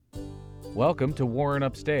Welcome to Warren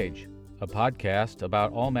Upstage, a podcast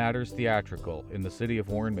about all matters theatrical in the city of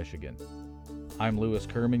Warren, Michigan. I'm Louis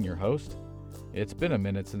Kerman, your host. It's been a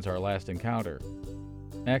minute since our last encounter.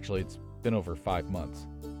 Actually, it's been over 5 months.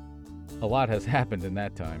 A lot has happened in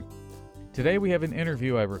that time. Today we have an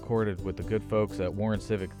interview I recorded with the good folks at Warren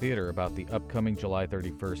Civic Theater about the upcoming July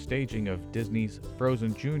 31st staging of Disney's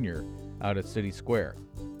Frozen Jr. out at City Square.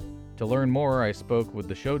 To learn more, I spoke with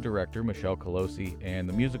the show director, Michelle Colosi, and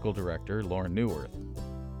the musical director, Lauren Neuwirth.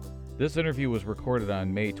 This interview was recorded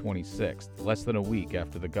on May 26th, less than a week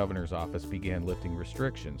after the governor's office began lifting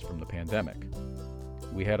restrictions from the pandemic.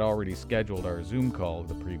 We had already scheduled our Zoom call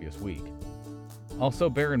the previous week. Also,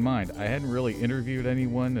 bear in mind, I hadn't really interviewed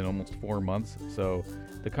anyone in almost 4 months, so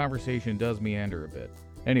the conversation does meander a bit.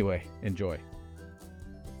 Anyway, enjoy.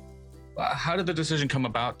 How did the decision come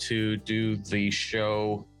about to do the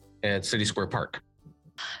show at City Square Park?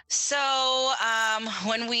 So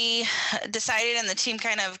when we decided, and the team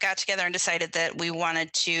kind of got together and decided that we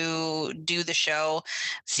wanted to do the show,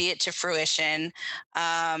 see it to fruition,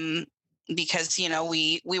 because, you know,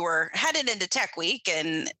 we were headed into Tech Week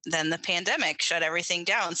and then the pandemic shut everything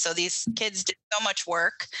down. So these kids did so much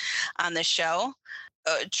work on the show.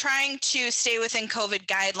 Trying to stay within COVID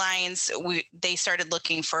guidelines, they started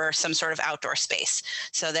looking for some sort of outdoor space.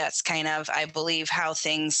 So that's kind of, I believe, how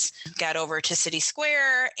things got over to City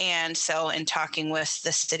Square. And so in talking with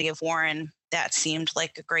the city of Warren, that seemed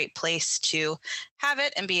like a great place to have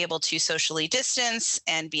it and be able to socially distance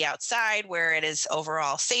and be outside where it is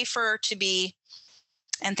overall safer to be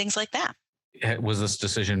and things like that. Was this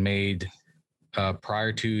decision made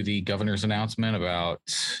prior to the governor's announcement about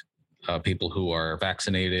people who are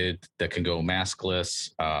vaccinated that can go maskless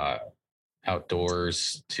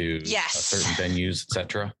outdoors to certain venues,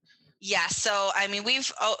 etc.? Yeah. So, I mean,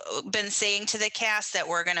 we've been saying to the cast that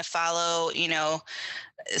we're going to follow, you know,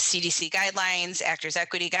 CDC guidelines, Actors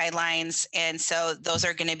Equity guidelines. And so those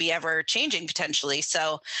are going to be ever changing potentially.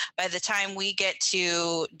 So by the time we get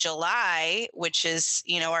to July, which is,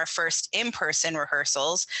 you know, our first in-person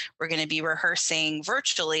rehearsals, we're going to be rehearsing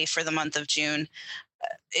virtually for the month of June.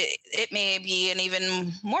 It may be an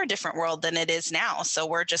even more different world than it is now. So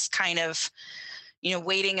we're just kind of, you know,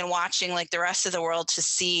 waiting and watching like the rest of the world to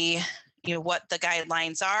see, you know, what the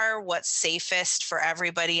guidelines are, what's safest for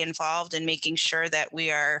everybody involved, and making sure that we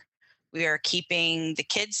are keeping the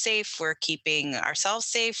kids safe, we're keeping ourselves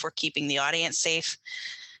safe, we're keeping the audience safe.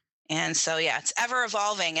 And so, yeah, it's ever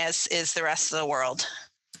evolving, as is the rest of the world.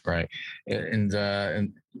 Right.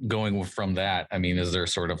 And going from that, I mean, is there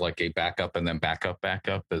sort of like a backup and then backup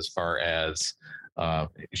as far as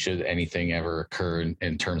should anything ever occur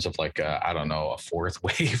in terms of like, I don't know, a fourth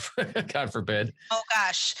wave, God forbid? Oh,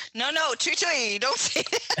 gosh. No, Tutoy, don't say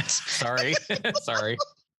that. Sorry.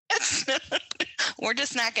 We're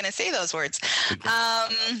just not going to say those words.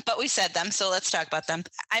 But we said them, so let's talk about them.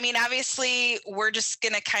 I mean, obviously, we're just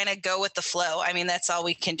going to kind of go with the flow. I mean, that's all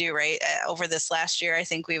we can do, right? Over this last year, I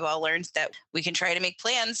think we've all learned that we can try to make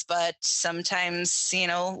plans, but sometimes, you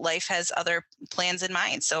know, life has other plans in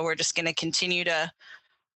mind. So we're just going to continue to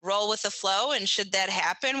roll with the flow. And should that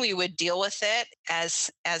happen, we would deal with it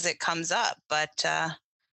as it comes up. But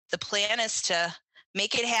the plan is to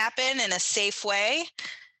make it happen in a safe way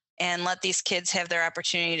and let these kids have their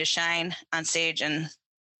opportunity to shine on stage and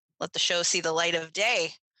let the show see the light of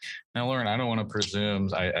day. Now, Lauren, I don't want to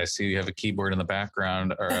presume. I see you have a keyboard in the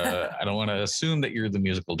background. Or I don't want to assume that you're the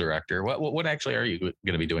musical director. What actually are you going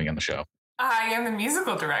to be doing on the show? I am the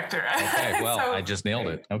musical director. Okay, well, I just nailed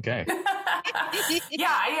it. Okay. Yeah,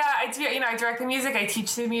 I do. You know, I direct the music. I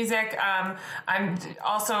teach the music. I'm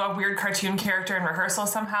also a weird cartoon character in rehearsal.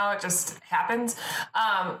 Somehow it just happens.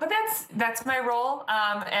 But that's my role,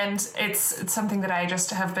 and it's something that I just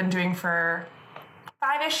have been doing for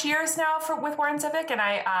 5-ish years now with Warren Civic, and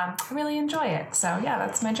I really enjoy it. So yeah,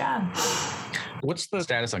 that's my job. What's the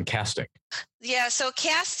status on casting? Yeah, so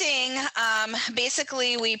casting,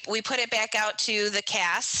 basically we put it back out to the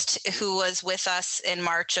cast who was with us in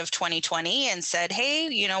March of 2020 and said, hey,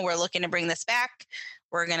 you know, we're looking to bring this back.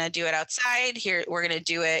 We're going to do it outside here. We're going to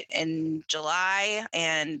do it in July.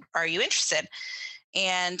 And are you interested?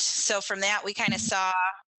 And so from that, we kind of saw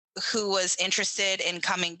who was interested in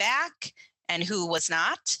coming back and who was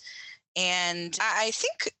not. And I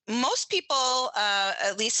think most people,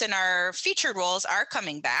 at least in our featured roles, are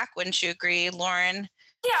coming back. Wouldn't you agree, Lauren?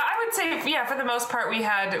 Yeah, I would say, yeah, for the most part, we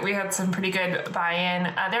had some pretty good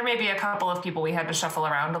buy-in. There may be a couple of people we had to shuffle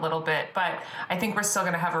around a little bit, but I think we're still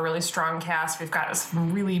going to have a really strong cast. We've got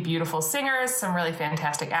some really beautiful singers, some really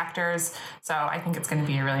fantastic actors. So I think it's going to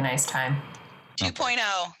be a really nice time. 2.0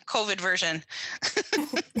 COVID version.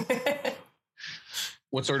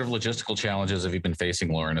 What sort of logistical challenges have you been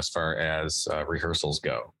facing, Lauren, as far as rehearsals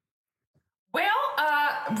go? Well,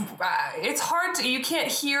 it's hard you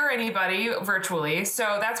can't hear anybody virtually.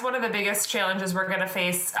 So that's one of the biggest challenges we're going to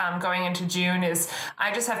face going into June is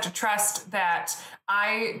I just have to trust that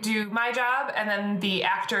I do my job and then the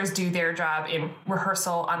actors do their job in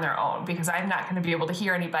rehearsal on their own, because I'm not going to be able to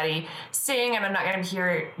hear anybody sing, and I'm not going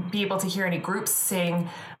to be able to hear any groups sing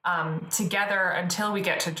together until we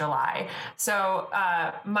get to July. So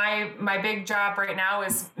my big job right now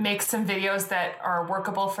is make some videos that are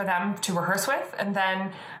workable for them to rehearse with, and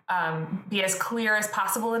then be as clear as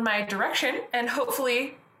possible in my direction, and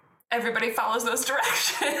hopefully everybody follows those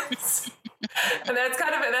directions. And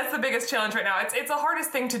that's the biggest challenge right now. It's the hardest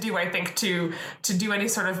thing to do, I think, to do any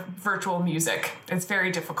sort of virtual music. It's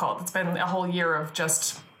very difficult. It's been a whole year of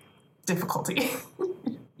just difficulty.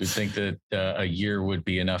 You think that a year would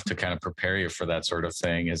be enough to kind of prepare you for that sort of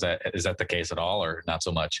thing? Is that the case at all, or not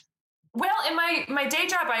so much? Well, in my day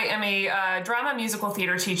job, I am a drama musical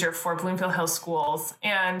theater teacher for Bloomfield Hills Schools.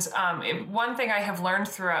 And one thing I have learned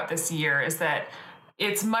throughout this year is that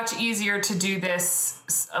it's much easier to do this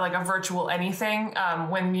like a virtual anything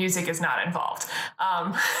when music is not involved,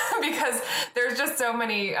 because there's just so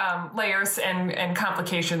many layers and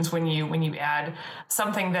complications when you add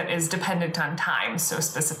something that is dependent on time so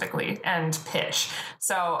specifically and pitch.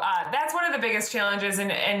 So that's one of the biggest challenges.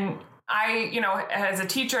 And I, as a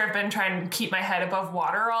teacher, I've been trying to keep my head above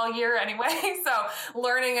water all year anyway. So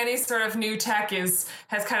learning any sort of new tech has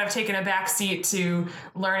kind of taken a backseat to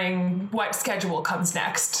learning what schedule comes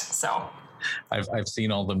next. So I've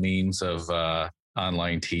seen all the memes of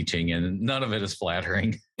online teaching, and none of it is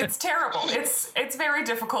flattering. It's terrible. It's very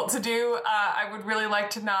difficult to do. I would really like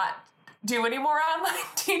to not do any more online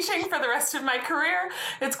teaching for the rest of my career.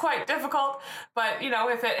 It's quite difficult, but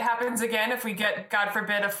if it happens again, if we get, God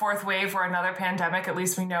forbid, a fourth wave or another pandemic, at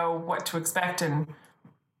least we know what to expect, and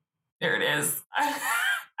there it is.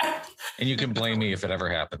 And you can blame me if it ever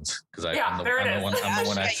happens, because I'm the one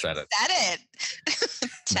that said it. Said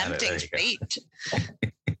it. Tempting fate.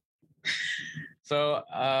 So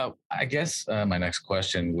I guess my next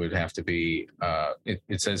question would have to be,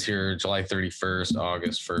 it says here July 31st,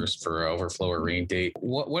 August 1st for Overflow or Rain date.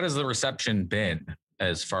 What has the reception been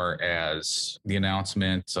as far as the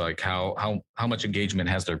announcement? Like how much engagement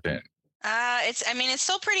has there been? It's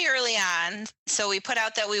still pretty early on. So we put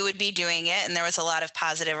out that we would be doing it, and there was a lot of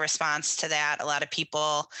positive response to that. A lot of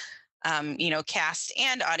people, cast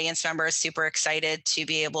and audience members super excited to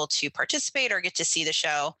be able to participate or get to see the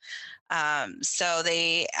show. So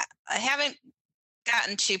I haven't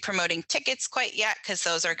gotten to promoting tickets quite yet, because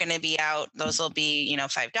those are going to be out. Those will be,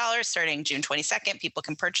 $5 starting June 22nd. People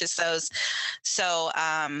can purchase those. So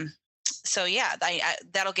yeah,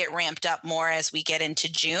 that'll get ramped up more as we get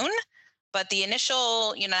into June. But the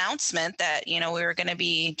initial announcement that, we were going to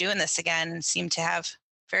be doing this again seemed to have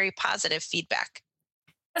very positive feedback.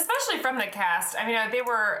 Especially from the cast. I mean, they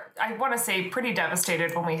were, I want to say, pretty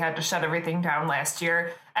devastated when we had to shut everything down last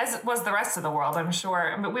year, as was the rest of the world, I'm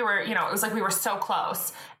sure. But we were, it was like we were so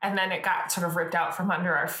close, and then it got sort of ripped out from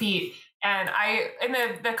under our feet. And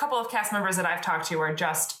the couple of cast members that I've talked to are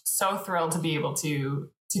just so thrilled to be able to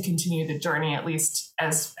continue the journey, at least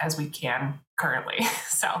as we can currently.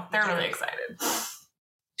 So they're really excited.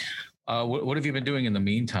 What have you been doing in the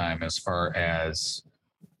meantime as far as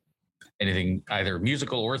anything either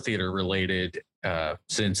musical or theater related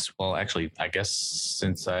since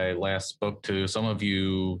I last spoke to some of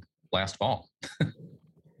you last fall?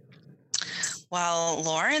 Well,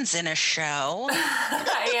 Lauren's in a show.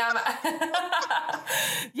 I am.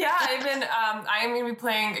 Yeah, I am going to be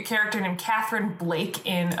playing a character named Catherine Blake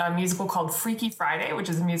in a musical called Freaky Friday, which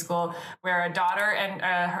is a musical where a daughter and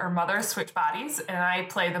her mother switch bodies, and I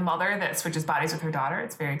play the mother that switches bodies with her daughter.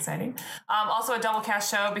 It's very exciting. Also a double cast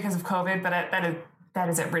show because of COVID, but that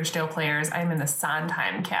is at Ridgedale Players. I'm in the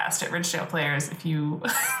Sondheim cast at Ridgedale Players. If you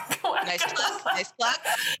nice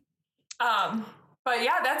plug. But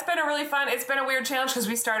yeah, that's been it's been a weird challenge because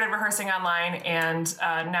we started rehearsing online, and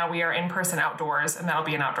now we are in person outdoors, and that'll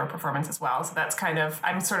be an outdoor performance as well. So that's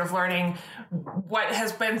I'm sort of learning what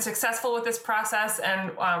has been successful with this process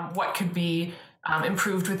and what could be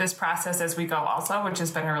improved with this process as we go also, which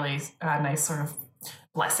has been a really nice sort of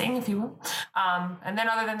blessing, if you will. And then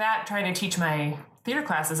other than that, trying to teach my theater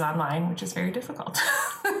classes online, which is very difficult.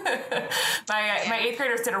 My eighth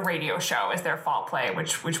graders did a radio show as their fall play,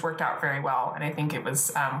 which worked out very well. And I think it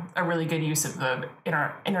was a really good use of the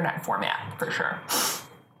internet format for sure.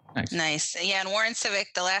 Nice. Yeah. And Warren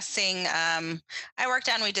Civic, the last thing I worked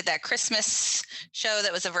on, we did that Christmas show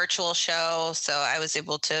that was a virtual show. So I was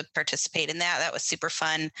able to participate in that. That was super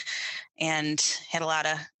fun. and had a lot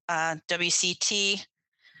of WCT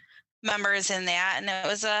members in that, and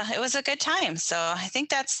it was a good time. So I think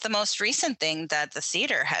that's the most recent thing that the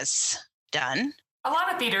theater has done. A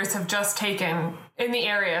lot of theaters have just taken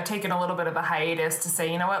a little bit of a hiatus to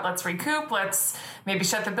say, you know what, let's recoup, let's maybe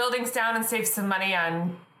shut the buildings down and save some money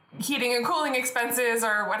on heating and cooling expenses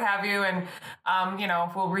or what have you, and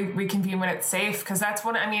we'll reconvene when it's safe, because it's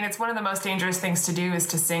one of the most dangerous things to do is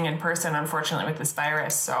to sing in person, unfortunately, with this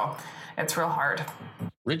virus. So it's real hard.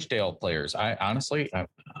 Ridgedale Players, I honestly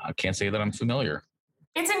can't say that I'm familiar.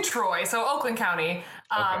 It's in Troy, so Oakland County.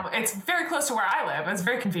 Okay. It's very close to where I live. It's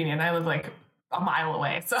very convenient. I live like a mile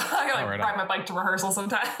away, so I ride my bike to rehearsal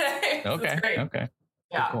sometimes. Okay. Great. Okay.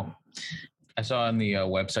 Yeah. Cool. I saw on the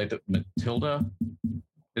website that Matilda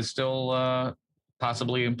is still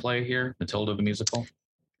possibly in play here. Matilda the musical.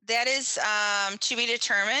 That is to be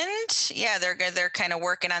determined. Yeah, they're kind of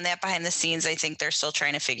working on that behind the scenes. I think they're still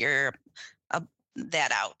trying to figure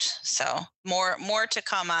that out. So more to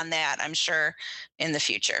come on that, I'm sure, in the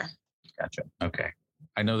future. Gotcha. Okay.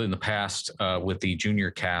 I know that in the past with the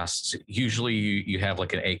junior casts, usually you have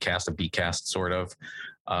like an A cast, a B cast sort of.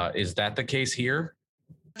 Is that the case here?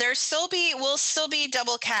 We'll still be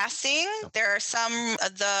double casting. There are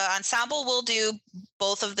the ensemble will do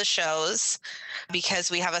both of the shows because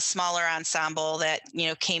we have a smaller ensemble that,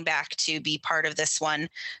 came back to be part of this one.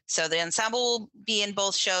 So the ensemble will be in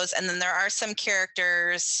both shows. And then there are some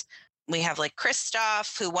characters. We have like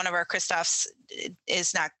Christoph, who one of our Christophs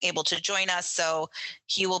is not able to join us. So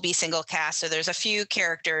he will be single cast. So there's a few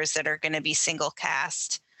characters that are going to be single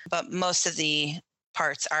cast, but most of the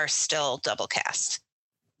parts are still double cast.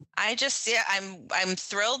 I'm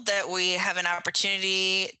thrilled that we have an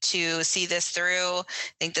opportunity to see this through. I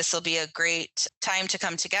think this will be a great time to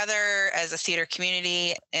come together as a theater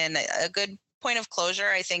community and a good point of closure,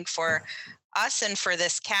 I think, for us and for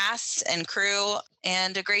this cast and crew,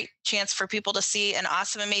 and a great chance for people to see an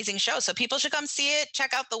awesome, amazing show. So people should come see it.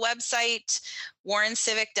 Check out the website,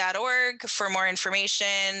 warrencivic.org, for more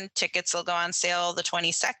information. Tickets will go on sale the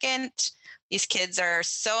 22nd. These kids are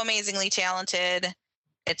so amazingly talented.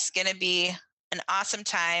 It's going to be an awesome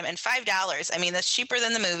time. And $5, I mean, that's cheaper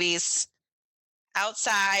than the movies.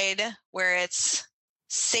 Outside, where it's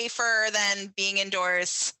safer than being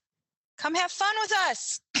indoors. Come have fun with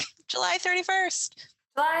us. July 31st.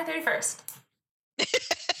 July 31st.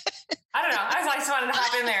 I don't know. I just wanted to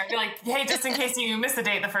hop in there and be like, hey, just in case you missed the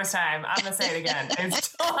date the first time, I'm going to say it again.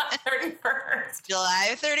 It's July 31st.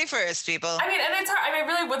 July 31st, people. I mean, and it's hard. I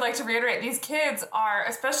really would like to reiterate, these kids are,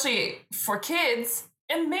 especially for kids,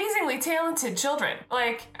 amazingly talented children,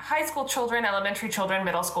 like high school children, elementary children,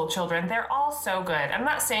 middle school children. They're all so good. I'm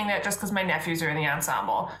not saying that just because my nephews are in the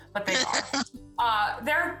ensemble, but they are.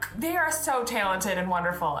 They are so talented and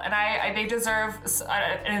wonderful, and they deserve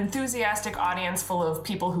an enthusiastic audience full of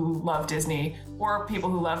people who love Disney, or people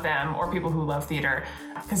who love them, or people who love theater,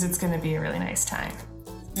 because it's going to be a really nice time.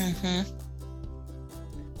 Mm-hmm.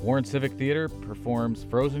 Warren Civic Theater performs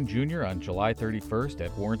Frozen Jr. on July 31st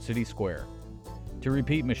at Warren City Square. To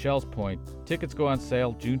repeat Michelle's point, tickets go on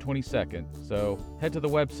sale June 22nd, so head to the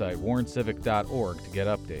website warrencivic.org to get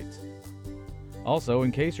updates. Also,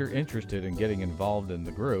 in case you're interested in getting involved in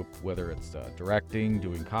the group, whether it's directing,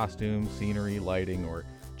 doing costumes, scenery, lighting, or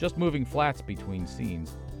just moving flats between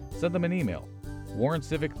scenes, send them an email,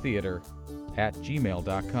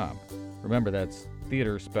 warrencivictheater@gmail.com. Remember, that's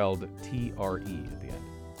theater spelled T-R-E at the end.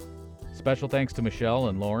 Special thanks to Michelle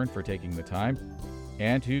and Lauren for taking the time,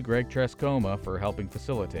 and to Greg Trescoma for helping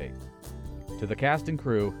facilitate. To the cast and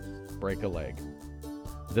crew, break a leg.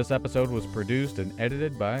 This episode was produced and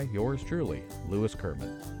edited by yours truly, Lewis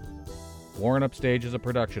Kerman. Warren Upstage is a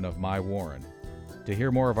production of My Warren. To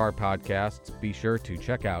hear more of our podcasts, be sure to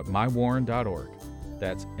check out mywarren.org.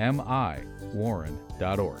 That's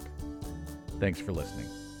mywarren.org. Thanks for listening.